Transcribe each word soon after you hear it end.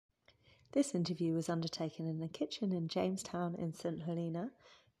This interview was undertaken in a kitchen in Jamestown in St Helena.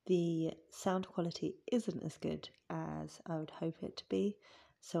 The sound quality isn't as good as I would hope it to be,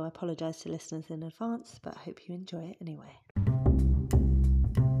 so I apologise to listeners in advance, but I hope you enjoy it anyway.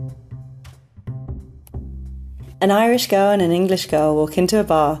 An Irish girl and an English girl walk into a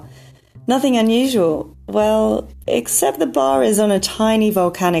bar. Nothing unusual. Well, except the bar is on a tiny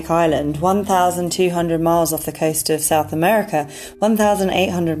volcanic island, 1,200 miles off the coast of South America,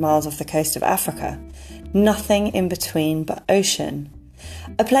 1,800 miles off the coast of Africa. Nothing in between but ocean.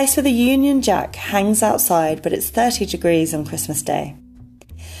 A place where the Union Jack hangs outside, but it's 30 degrees on Christmas Day.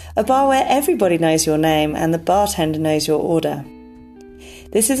 A bar where everybody knows your name and the bartender knows your order.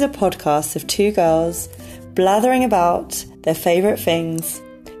 This is a podcast of two girls blathering about their favourite things: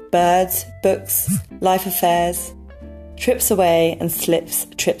 birds, books, life affairs, trips away and slips,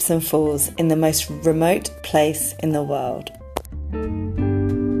 trips and falls in the most remote place in the world.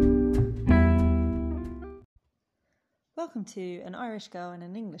 Welcome to An Irish Girl and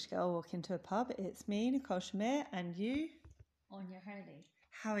an English Girl Walk into a Pub. It's me, Nicole Shamir, and you? Anya Harley.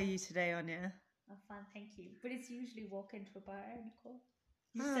 How are you today, Anya? I'm fine, thank you. But it's usually walk into a bar, Nicole.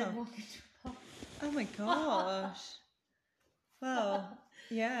 You said walk into a pub. Oh my gosh. Well,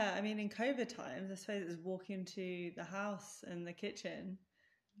 yeah, I mean, in COVID times, I suppose it's walk into the house and the kitchen,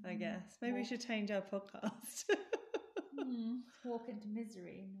 I guess. Maybe we should change our podcast. Walk into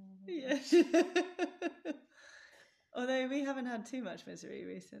misery. No, yeah. Although we haven't had too much misery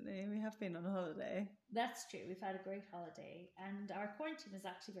recently. We have been on holiday. That's true. We've had a great holiday. And our quarantine was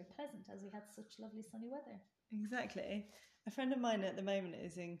actually very pleasant as we had such lovely sunny weather. Exactly. A friend of mine at the moment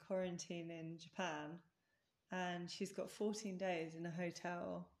is in quarantine in Japan. And she's got 14 days in a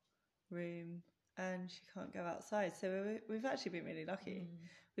hotel room and she can't go outside. So we've actually been really lucky.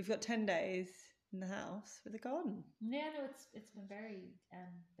 We've got 10 days in the house with a garden. Yeah, no, it's been very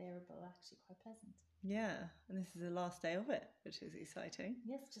bearable, actually quite pleasant. Yeah, and this is the last day of it, which is exciting.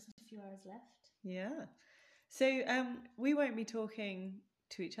 Yes, just a few hours left. Yeah. So we won't be talking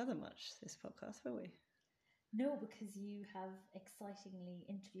to each other much this podcast, will we? No, because you have excitingly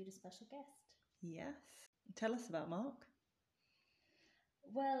interviewed a special guest. Yes. Tell us about Mark.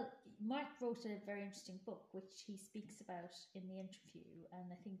 Well, Mark wrote a very interesting book, which he speaks about in the interview.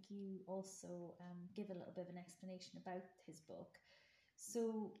 And I think you also give a little bit of an explanation about his book.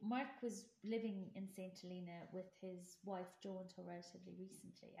 So Mark was living in St Helena with his wife, Jo, until relatively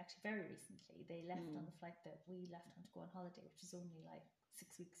recently. Actually, very recently. They left on the flight that we left on to go on holiday, which was only like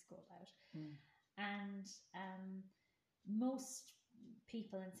 6 weeks ago about. And most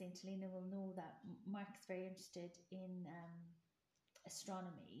people in St Helena will know that Mark's very interested in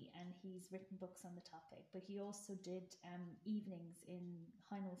astronomy and he's written books on the topic, but he also did evenings in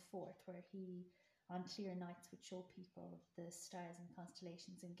Heinolf Fort where he, on clear nights, would show people the stars and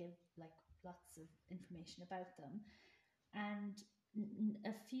constellations and give like lots of information about them. And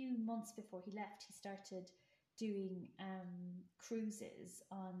a few months before he left, he started doing cruises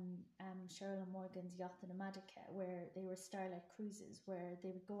on Cheryl and Morgan's yacht in Amadika, where they were starlight cruises, where they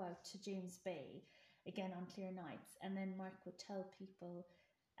would go out to James Bay, again on clear nights, and then Mark would tell people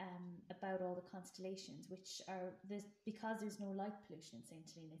about all the constellations, which are because there's no light pollution in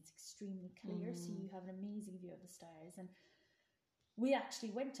St Helena, it's extremely clear, so you have an amazing view of the stars. And we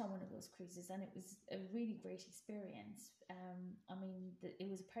actually went on one of those cruises and it was a really great experience. I mean, it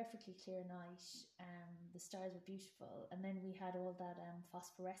was a perfectly clear night. The stars were beautiful. And then we had all that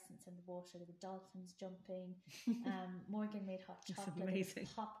phosphorescence in the water. There were dolphins jumping. Morgan made hot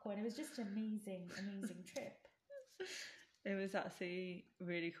chocolate, popcorn. It was just an amazing trip. It was actually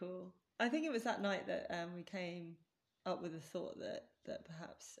really cool. I think it was that night that we came up with the thought that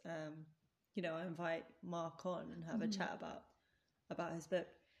perhaps, I invite Mark on and have a chat about his book.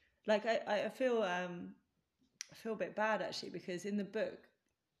 Like I feel a bit bad actually, because in the book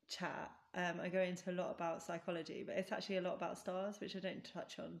chat I go into a lot about psychology, but it's actually a lot about stars, which I don't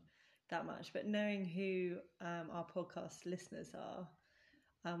touch on that much. But knowing who our podcast listeners are,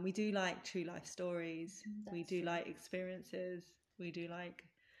 we do like true life stories. We do like experiences. We do like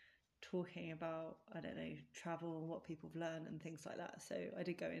talking about, I don't know, travel and what people have learned and things like that. So I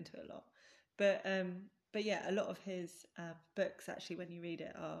did go into it a lot. But yeah, a lot of his books, actually, when you read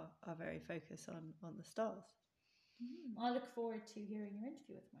it, are very focused on the stars. I look forward to hearing your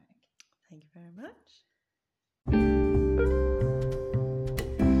interview with Mark. Thank you very much.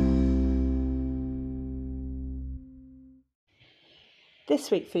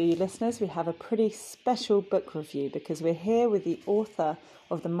 This week for you listeners, we have a pretty special book review because we're here with the author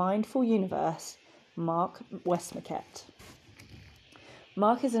of The Mindful Universe, Mark Westmacott.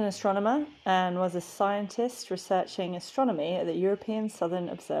 Mark is an astronomer and was a scientist researching astronomy at the European Southern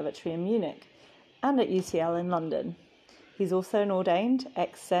Observatory in Munich and at UCL in London. He's also an ordained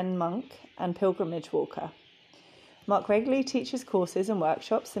ex-Zen monk and pilgrimage walker. Mark regularly teaches courses and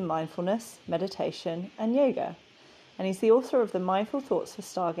workshops in mindfulness, meditation, and yoga, and he's the author of the Mindful Thoughts for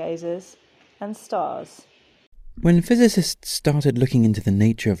Stargazers and Stars. When physicists started looking into the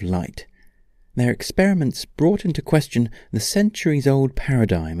nature of light, their experiments brought into question the centuries-old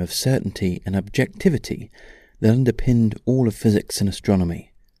paradigm of certainty and objectivity that underpinned all of physics and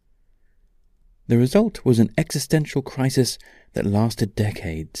astronomy. The result was an existential crisis that lasted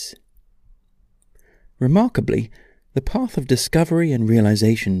decades. Remarkably, the path of discovery and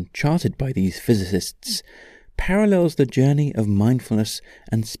realization charted by these physicists parallels the journey of mindfulness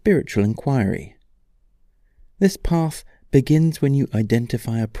and spiritual inquiry. This path begins when you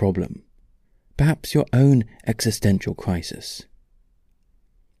identify a problem, perhaps your own existential crisis.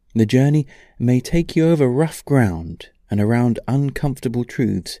 The journey may take you over rough ground and around uncomfortable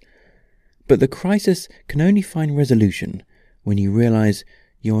truths, but the crisis can only find resolution when you realize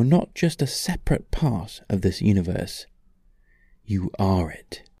you're not just a separate part of this universe. You are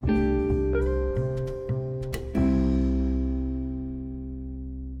it.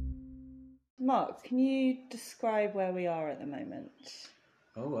 Mark, can you describe where we are at the moment?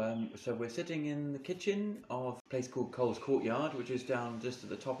 So we're sitting in the kitchen of a place called Coles Courtyard, which is down just at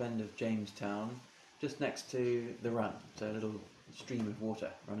the top end of Jamestown, just next to the Run, so a little stream of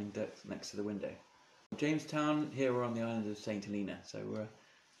water running next to the window. Jamestown, here we're on the island of St. Helena, so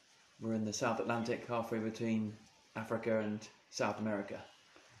we're in the South Atlantic, halfway between Africa and South America.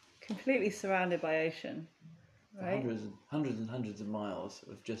 Completely surrounded by ocean, right? Hundreds and hundreds of miles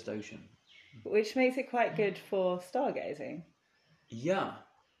of just ocean. Which makes it quite good for stargazing. Yeah.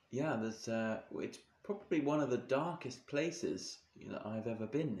 It's probably one of the darkest places I've ever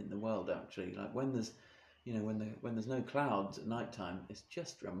been in the world. Actually, like when there's, when there's no clouds at night time, it's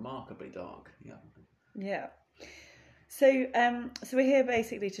just remarkably dark. Yeah. Yeah. So we're here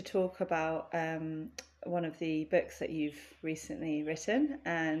basically to talk about one of the books that you've recently written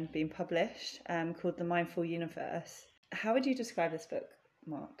and been published, called The Mindful Universe. How would you describe this book,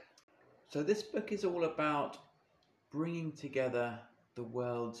 Mark? So this book is all about bringing together the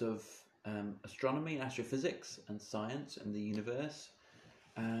worlds of astronomy and astrophysics and science and the universe,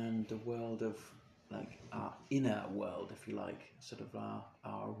 and the world of our inner world, if you like, sort of our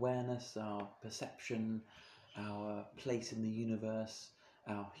awareness, our perception, our place in the universe,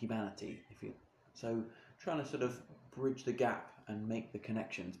 our humanity, so trying to sort of bridge the gap and make the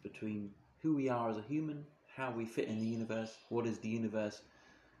connections between who we are as a human, how we fit in the universe, what is the universe,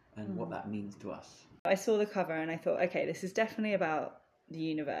 and what that means to us. I saw the cover and I thought, okay, this is definitely about the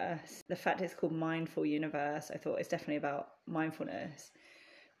universe. The fact it's called Mindful Universe, I thought it's definitely about mindfulness.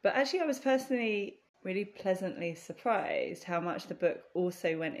 But actually I was personally really pleasantly surprised how much the book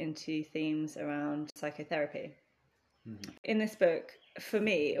also went into themes around psychotherapy. Mm-hmm. In this book, for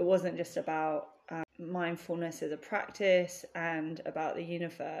me, it wasn't just about mindfulness as a practice and about the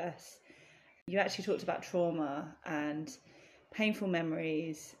universe. You actually talked about trauma and painful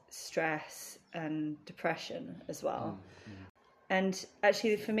memories, stress and depression as well. Mm-hmm. And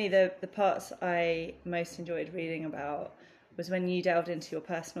actually for me, the parts I most enjoyed reading about was when you delved into your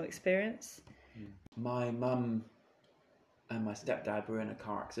personal experience. My mum and my stepdad were in a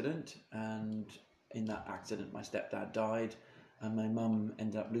car accident, and in that accident my stepdad died and my mum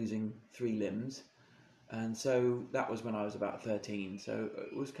ended up losing 3 limbs. And so that was when I was about 13. So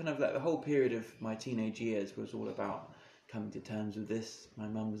it was kind of like the whole period of my teenage years was all about coming to terms with this. My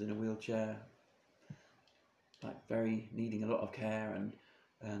mum was in a wheelchair, very needing a lot of care,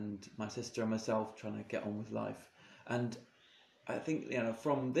 and my sister and myself trying to get on with life. And I think,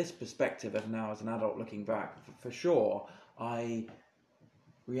 from this perspective of now as an adult looking back, for sure, I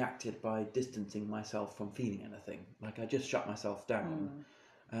reacted by distancing myself from feeling anything. I just shut myself down.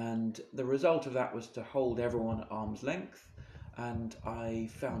 And the result of that was to hold everyone at arm's length, and I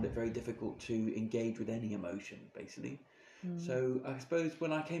found it very difficult to engage with any emotion, basically. So I suppose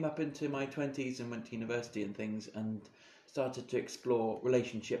when I came up into my 20s and went to university and things and started to explore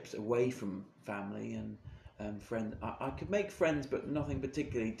relationships away from family and friends, I could make friends, but nothing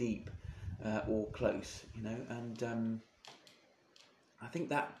particularly deep or close, and I think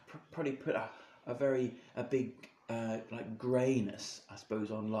that probably put a big greyness, I suppose,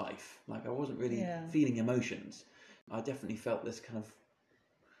 on life. I wasn't really feeling emotions. I definitely felt this kind of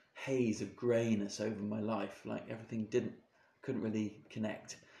haze of greyness over my life, everything couldn't really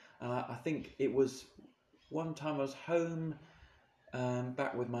connect. And I think it was one time I was home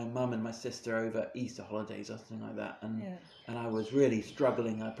back with my mum and my sister over Easter holidays or something like that, and Yeah. and I was really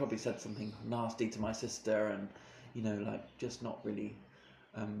struggling. I probably said something nasty to my sister, and like just not really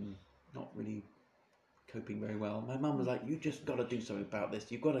coping very well. My mum was like, "You just got to do something about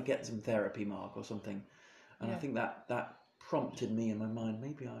this. You've got to get some therapy, Mark, or something." And I think that prompted me in my mind,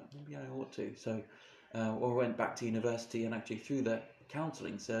 maybe I ought to. So I went back to university, and actually through the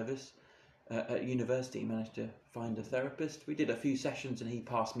counselling service at university managed to find a therapist. We did a few sessions, and he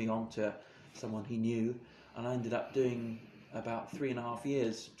passed me on to someone he knew, and I ended up doing about 3.5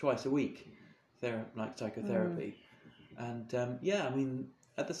 years, twice a week, psychotherapy. And I mean,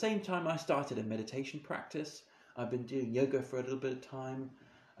 at the same time I started a meditation practice. I've been doing yoga for a little bit of time,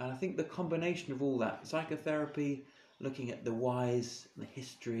 and I think the combination of all that, psychotherapy, looking at the whys, the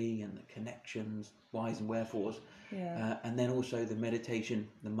history and the connections, whys and wherefores, and then also the meditation,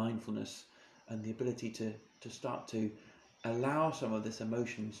 the mindfulness, and the ability to start to allow some of this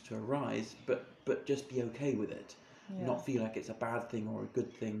emotions to arise, but just be okay with it, not feel like it's a bad thing or a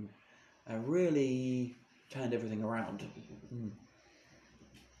good thing. Really turned everything around.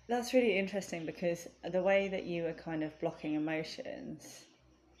 That's really interesting, because the way that you were kind of blocking emotions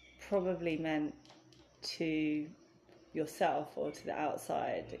probably meant to yourself or to the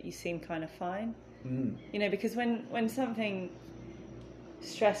outside that you seem kind of fine. Because when something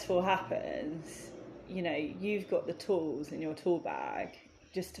stressful happens, you've got the tools in your tool bag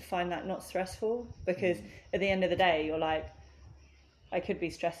just to find that not stressful, because at the end of the day you're like, I could be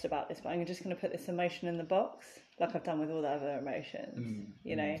stressed about this, but I'm just going to put this emotion in the box like I've done with all the other emotions,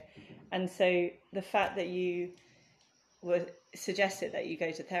 And so the fact that you were suggested that you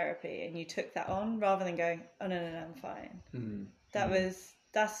go to therapy and you took that on rather than going, oh no, I'm fine.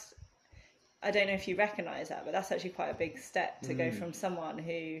 That's I don't know if you recognise that, but that's actually quite a big step to go from someone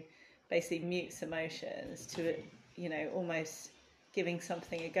who basically mutes emotions to, almost giving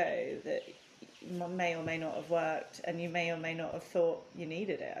something a go that may or may not have worked, and you may or may not have thought you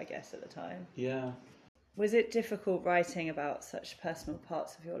needed it, I guess, at the time. Yeah. Was it difficult writing about such personal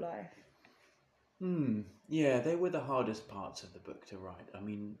parts of your life? Yeah, they were the hardest parts of the book to write. I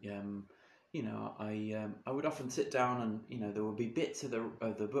mean, I would often sit down and there would be bits of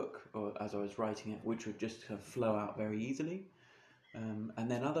the book, or as I was writing it, which would just kind of flow out very easily, and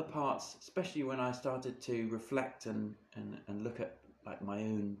then other parts, especially when I started to reflect and look at like my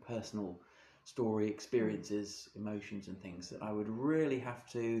own personal story, experiences, emotions, and things, that I would really have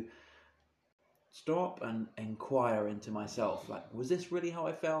to stop and inquire into myself. Like, was this really how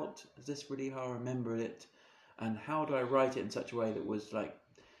I felt? Is this really how I remembered it? And how do I write it in such a way that was like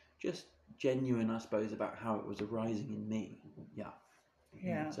just genuine, I suppose, about how it was arising in me?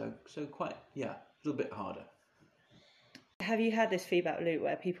 So quite a little bit harder. Have you had this feedback loop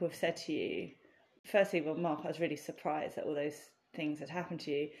where people have said to you, firstly, well, Mark, I was really surprised that all those things had happened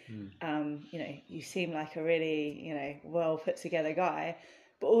to you. You seem like a really, well put together guy,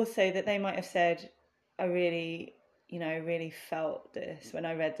 but also that they might have said, I really felt this when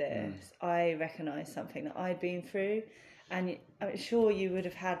I read this. I recognised something that I'd been through. And I'm sure you would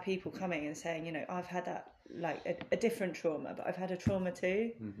have had people coming and saying, I've had that, like a different trauma, but I've had a trauma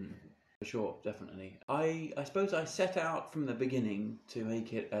too. For sure, definitely. I suppose I set out from the beginning to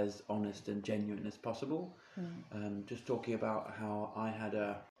make it as honest and genuine as possible. Just talking about how I had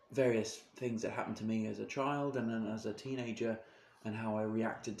various things that happened to me as a child and then as a teenager, and how I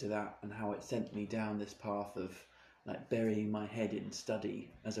reacted to that, and how it sent me down this path of like burying my head in study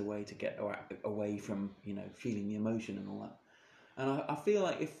as a way to get away from feeling the emotion and all that. And I feel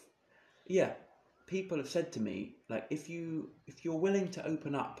like people have said to me, like, if you're willing to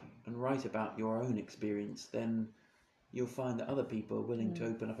open up and write about your own experience, then you'll find that other people are willing to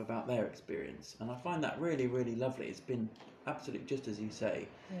open up about their experience. And I find that really, really lovely. It's been absolutely just as you say.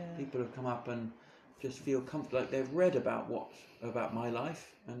 People have come up and just feel comfortable, like they've read about about my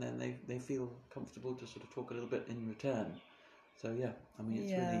life, and then they feel comfortable to sort of talk a little bit in return. So I mean,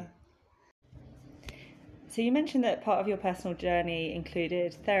 it's really. So you mentioned that part of your personal journey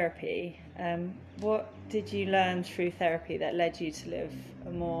included therapy. What did you learn through therapy that led you to live a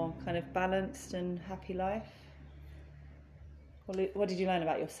more kind of balanced and happy life? What did you learn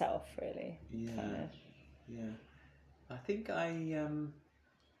about yourself, really? I think I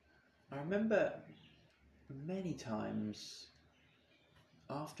remember many times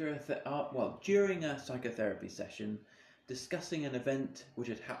after during a psychotherapy session, discussing an event which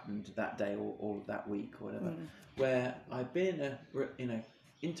had happened that day or that week or whatever, where I'd been in a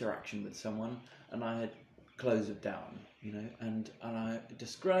interaction with someone and I had closed it down, and I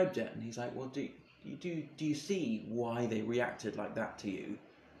described it, and he's like, well, do you see why they reacted like that to you?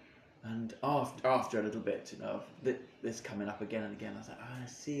 And after a little bit, this coming up again and again, I was like, I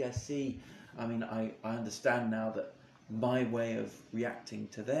see. I mean, I understand now that my way of reacting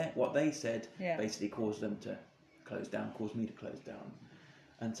to what they said basically caused them to close down, caused me to close down.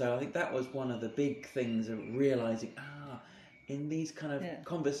 And so I think that was one of the big things of realising, in these kind of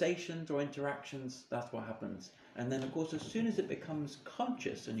conversations or interactions, that's what happens. And then, of course, as soon as it becomes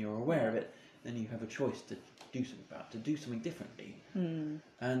conscious and you're aware of it, then you have a choice to do something about it, to do something differently.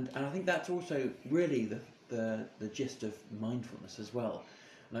 And I think that's also really the gist of mindfulness as well.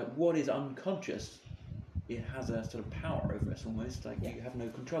 Like, what is unconscious, it has a sort of power over us almost, like you have no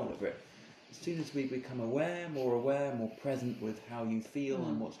control over it. As soon as we become more present with how you feel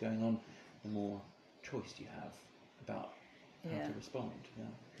and what's going on, the more choice you have about how to respond.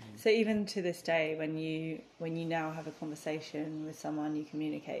 So even to this day, when you now have a conversation with someone, you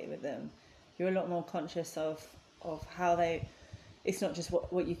communicate with them, you're a lot more conscious of how they, it's not just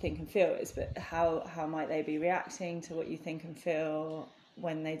what you think and feel, but how might they be reacting to what you think and feel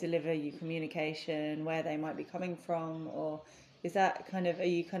when they deliver you communication, where they might be coming from, or is that are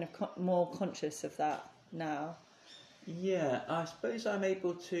you more conscious of that now? Yeah, I suppose I'm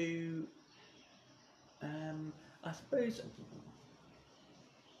able to, I suppose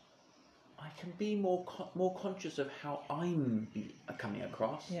I can be more conscious of how I'm coming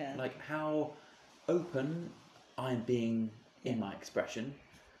across, like how open I'm being in my expression,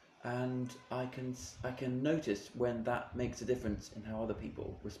 and I can notice when that makes a difference in how other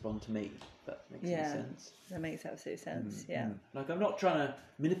people respond to me. If that makes any sense. That makes absolute sense. Like, I'm not trying to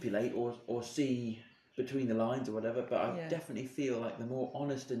manipulate or see between the lines or whatever, but I definitely feel like the more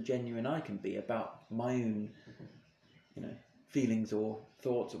honest and genuine I can be about my own, feelings or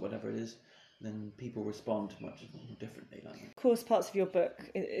thoughts or whatever it is, then people respond much differently. Like that. Of course, parts of your book,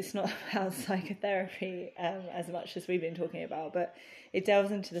 it's not about psychotherapy as much as we've been talking about, but it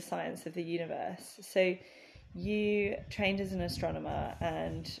delves into the science of the universe. So you trained as an astronomer,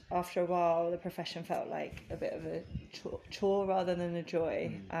 and after a while the profession felt like a bit of a chore rather than a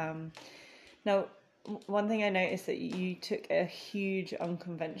joy. Now, one thing I noticed that you took a huge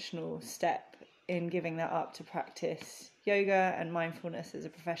unconventional step in giving that up to practice yoga and mindfulness as a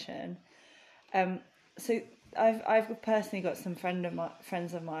profession. So I've personally got some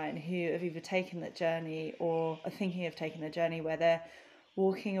friends of mine who have either taken that journey or are thinking of taking the journey where they're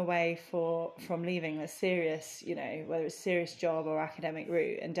walking away from leaving a serious, whether it's a serious job or academic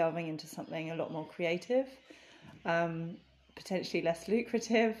route, and delving into something a lot more creative, potentially less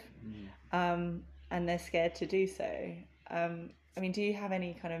lucrative, and they're scared to do so. Do you have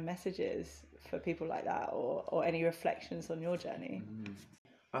any kind of messages for people like that, or any reflections on your journey?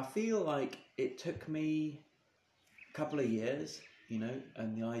 I feel like it took me a couple of years,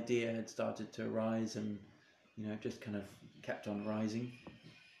 and the idea had started to arise and, just kind of kept on rising.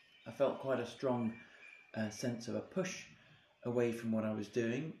 I felt quite a strong sense of a push away from what I was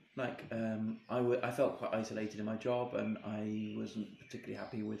doing. Like, I felt quite isolated in my job, and I wasn't particularly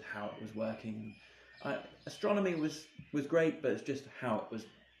happy with how it was working. Astronomy was great, but it's just how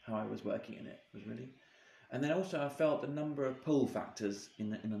I was working in it was really. And then also I felt a number of pull factors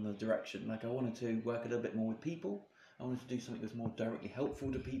in another direction. Like, I wanted to work a little bit more with people. I wanted to do something that was more directly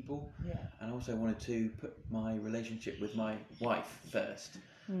helpful to people. Yeah. And I also wanted to put my relationship with my wife first,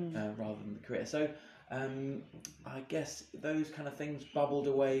 rather than the career. So I guess those kind of things bubbled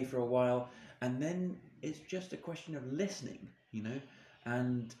away for a while. And then it's just a question of listening,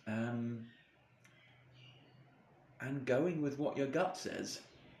 and going with what your gut says.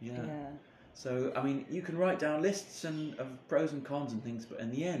 Yeah. So, you can write down lists of pros and cons and things, but in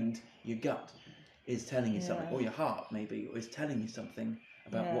the end, your gut is telling you something, or your heart maybe, or is telling you something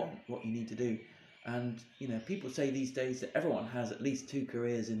about what you need to do. And, people say these days that everyone has at least 2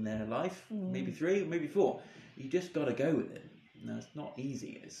 careers in their life, maybe 3, maybe 4. You just got to go with it. No, it's not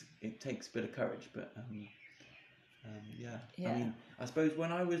easy. It takes a bit of courage, but I suppose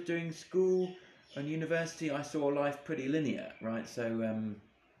when I was doing school and university, I saw life pretty linear, right? So,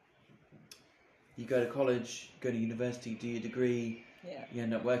 you go to college, go to university, do your degree, you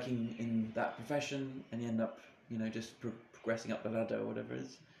end up working in that profession, and you end up, just progressing up the ladder or whatever it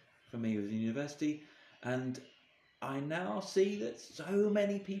is. For me, it was university. And I now see that so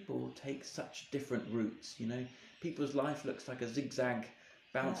many people take such different routes, People's life looks like a zigzag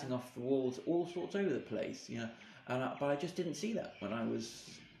bouncing off the walls, all sorts over the place, but I just didn't see that when I was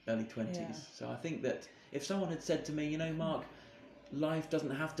early 20s. Yeah. So I think that if someone had said to me, Mark, life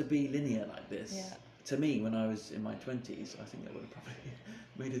doesn't have to be linear like this. Yeah. To me, when I was in my 20s, I think that would have probably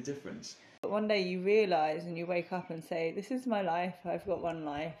made a difference. But one day you realise and you wake up and say, this is my life, I've got one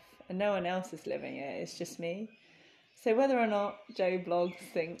life, and no one else is living it, it's just me. So whether or not Joe Bloggs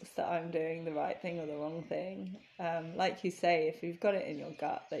thinks that I'm doing the right thing or the wrong thing, like you say, if you've got it in your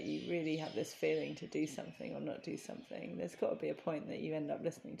gut that you really have this feeling to do something or not do something, there's got to be a point that you end up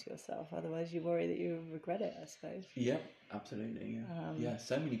listening to yourself. Otherwise you worry that you regret it, I suppose. Yeah, absolutely. Yeah.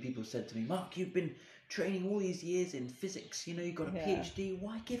 So many people said to me, Mark, you've been training all these years in physics, you've got a PhD,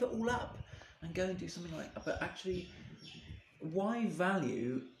 why give it all up and go and do something like that? But actually, why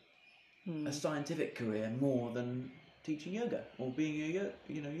value a scientific career more than teaching yoga or being a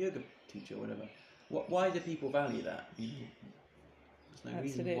yoga teacher or whatever? Why do people value that? There's no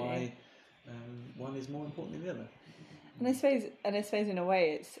reason why one is more important than the other. And I suppose in a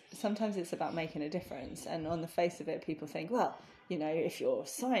way sometimes it's about making a difference, and on the face of it people think, well, if you're a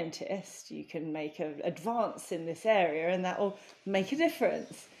scientist you can make an advance in this area and that will make a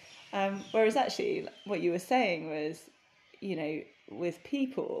difference, whereas actually what you were saying was, with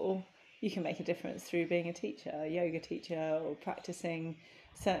people you can make a difference through being a teacher, a yoga teacher, or practicing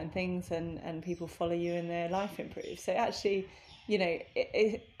certain things, and people follow you and their life improves. So actually, I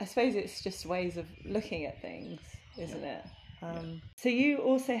suppose it's just ways of looking at things, isn't it? So you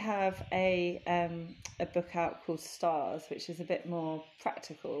also have a book out called Stars, which is a bit more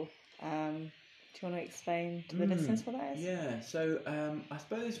practical. Do you want to explain to the listeners what that is? Yeah, so I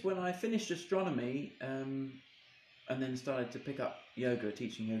suppose when I finished astronomy and then started to pick up yoga,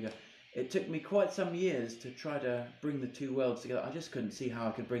 teaching yoga, it took me quite some years to try to bring the two worlds together. I just couldn't see how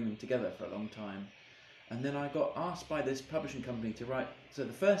I could bring them together for a long time. And then I got asked by this publishing company to write, so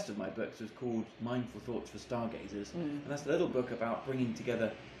the first of my books was called Mindful Thoughts for Stargazers. And that's a little book about bringing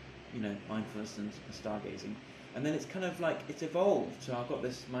together, mindfulness and stargazing. And then it's kind of like, it's evolved. So I've got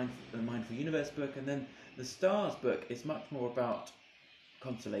this Mindful Universe book, and then the Stars book is much more about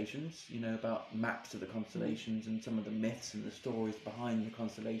constellations, about maps of the constellations and some of the myths and the stories behind the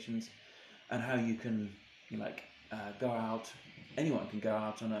constellations, and how you can go out, anyone can go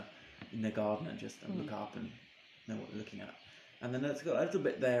out in their garden and just look up and know what they're looking at. And then it's got a little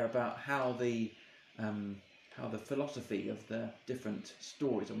bit there about how the philosophy of the different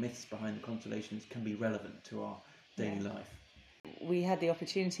stories or myths behind the constellations can be relevant to our daily life. We had the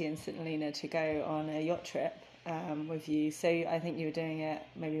opportunity in St Helena to go on a yacht trip with you, so I think you were doing it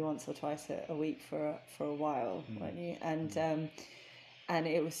maybe once or twice a week for a while, weren't you? And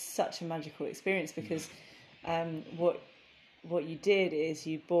it was such a magical experience because what you did is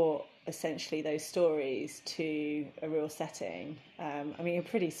you brought essentially those stories to a real setting. A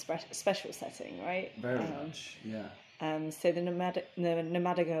pretty special setting, right? Very much, yeah. So the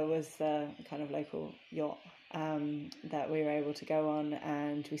Namadaga was the kind of local yacht that we were able to go on,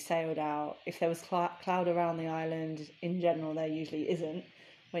 and we sailed out. If there was cloud around the island, in general there usually isn't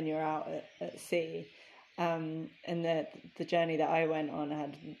when you're out at sea. And the journey that I went on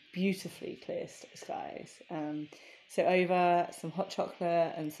had beautifully clear skies. So over some hot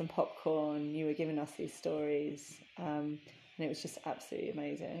chocolate and some popcorn, you were giving us these stories, and it was just absolutely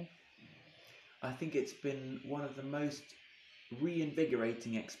amazing. I think it's been one of the most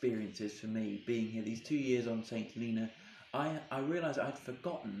reinvigorating experiences for me being here these 2 years on St Helena. I realised I'd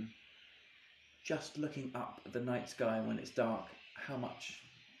forgotten, just looking up at the night sky when it's dark, how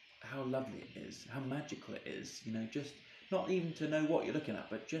lovely it is, how magical it is, just not even to know what you're looking at,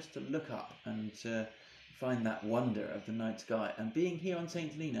 but just to look up and to find that wonder of the night sky. And being here on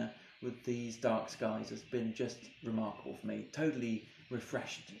St Helena with these dark skies has been just remarkable for me, totally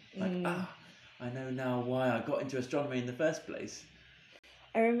refreshed, I know now why I got into astronomy in the first place.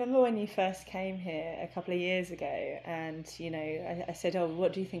 I remember when you first came here a couple of years ago, and I said, oh,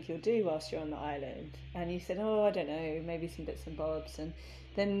 what do you think you'll do whilst you're on the island? And you said, oh, I don't know, maybe some bits and bobs. And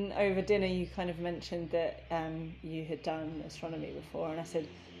then over dinner you kind of mentioned that you had done astronomy before, and I said,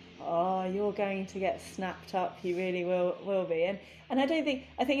 oh, you're going to get snapped up, you really will be. And I think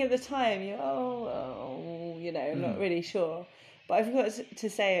at the time I'm not really sure, but I forgot to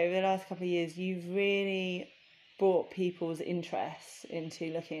say, over the last couple of years you've really brought people's interests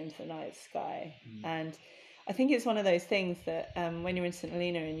into looking into the night sky. And I think it's one of those things that when you're in St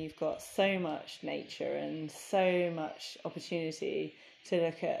Helena and you've got so much nature and so much opportunity to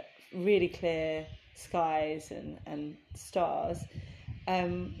look at really clear skies and stars,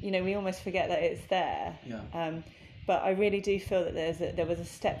 we almost forget that it's there. But I really do feel that there was a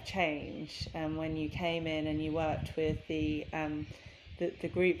step change when you came in and you worked with the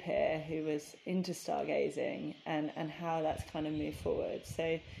group here who was into stargazing, and how that's kind of moved forward. So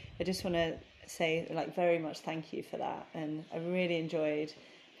I just want to say very much thank you for that, and I really enjoyed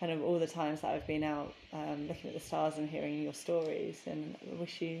kind of all the times that I've been out looking at the stars and hearing your stories, and I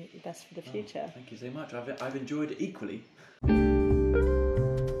wish you the best for the future. Thank you so much. I've enjoyed it equally.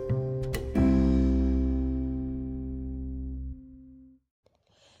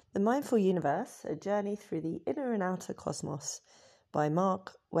 The Mindful Universe, A Journey Through the Inner and Outer Cosmos by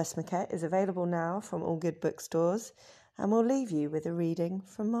Mark Westmacott is available now from all good bookstores, and we'll leave you with a reading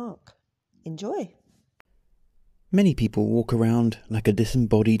from Mark. Enjoy! Many people walk around like a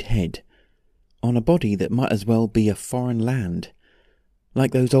disembodied head, on a body that might as well be a foreign land,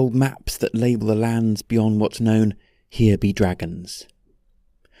 like those old maps that label the lands beyond what's known, "Here be dragons."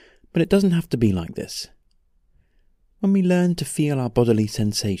 But it doesn't have to be like this. When we learn to feel our bodily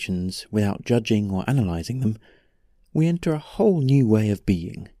sensations without judging or analysing them, we enter a whole new way of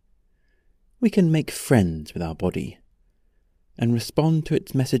being. We can make friends with our body and respond to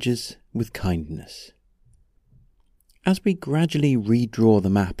its messages with kindness. As we gradually redraw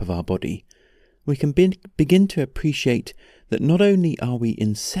the map of our body, we can begin to appreciate that not only are we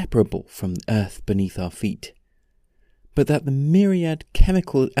inseparable from the earth beneath our feet, but that the myriad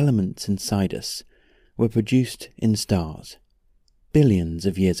chemical elements inside us were produced in stars, billions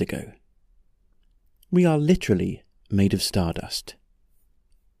of years ago. We are literally made of stardust.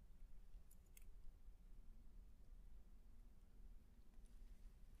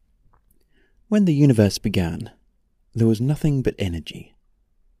 When the universe began, there was nothing but energy.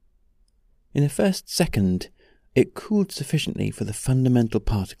 In the first second, it cooled sufficiently for the fundamental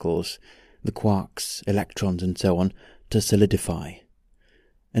particles, the quarks, electrons and so on, to solidify.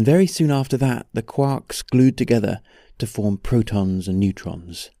 And very soon after that, the quarks glued together to form protons and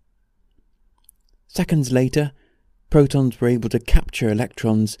neutrons. Seconds later, protons were able to capture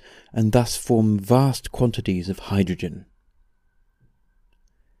electrons and thus form vast quantities of hydrogen.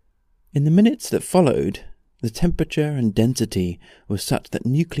 In the minutes that followed, the temperature and density was such that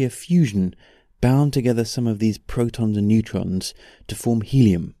nuclear fusion bound together some of these protons and neutrons to form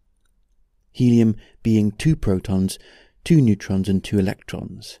helium. Helium being 2 protons, 2 neutrons and 2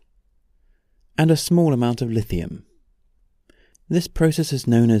 electrons, and a small amount of lithium. This process is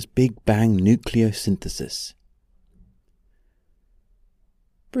known as Big Bang nucleosynthesis.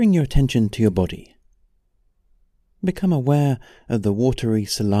 Bring your attention to your body. Become aware of the watery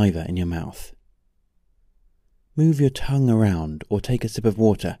saliva in your mouth. Move your tongue around or take a sip of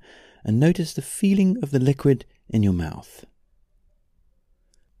water and notice the feeling of the liquid in your mouth.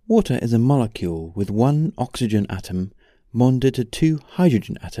 Water is a molecule with 1 oxygen atom bonded to 2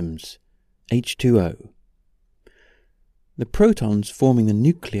 hydrogen atoms, H2O. The protons forming the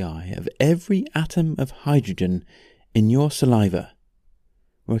nuclei of every atom of hydrogen in your saliva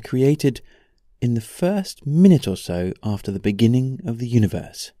were created in the first minute or so after the beginning of the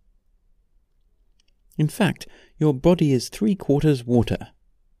universe. In fact, your body is 3/4 water.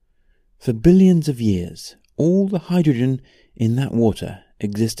 For billions of years, all the hydrogen in that water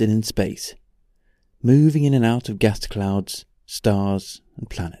existed in space, moving in and out of gas clouds, stars, and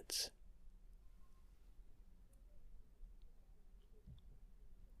planets.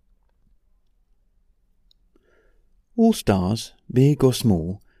 All stars, big or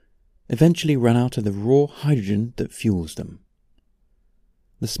small, eventually run out of the raw hydrogen that fuels them.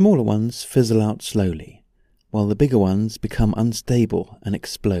 The smaller ones fizzle out slowly, while the bigger ones become unstable and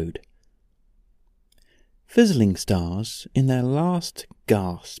explode. Fizzling stars, in their last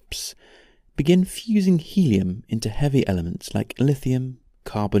gasps, begin fusing helium into heavy elements like lithium,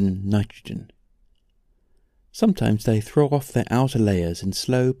 carbon, and nitrogen. Sometimes they throw off their outer layers in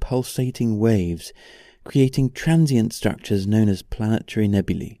slow pulsating waves, creating transient structures known as planetary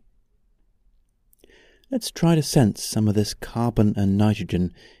nebulae. Let's try to sense some of this carbon and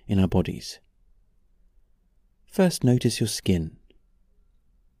nitrogen in our bodies. First, notice your skin.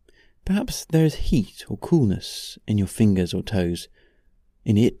 Perhaps there is heat or coolness in your fingers or toes,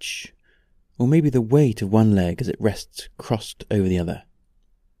 an itch, or maybe the weight of one leg as it rests crossed over the other.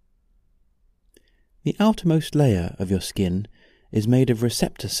 The outermost layer of your skin is made of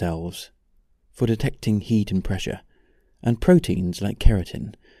receptor cells for detecting heat and pressure, and proteins like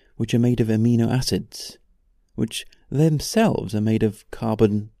keratin, which are made of amino acids, which themselves are made of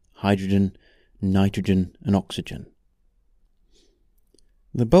carbon, hydrogen, nitrogen, and oxygen.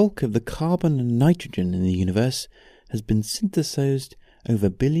 The bulk of the carbon and nitrogen in the universe has been synthesized over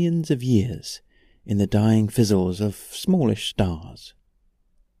billions of years in the dying fizzles of smallish stars.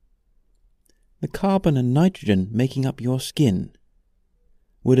 The carbon and nitrogen making up your skin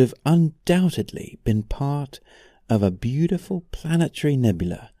would have undoubtedly been part of a beautiful planetary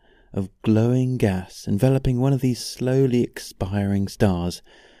nebula of glowing gas enveloping one of these slowly expiring stars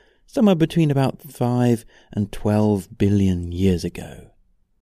somewhere between about 5 and 12 billion years ago.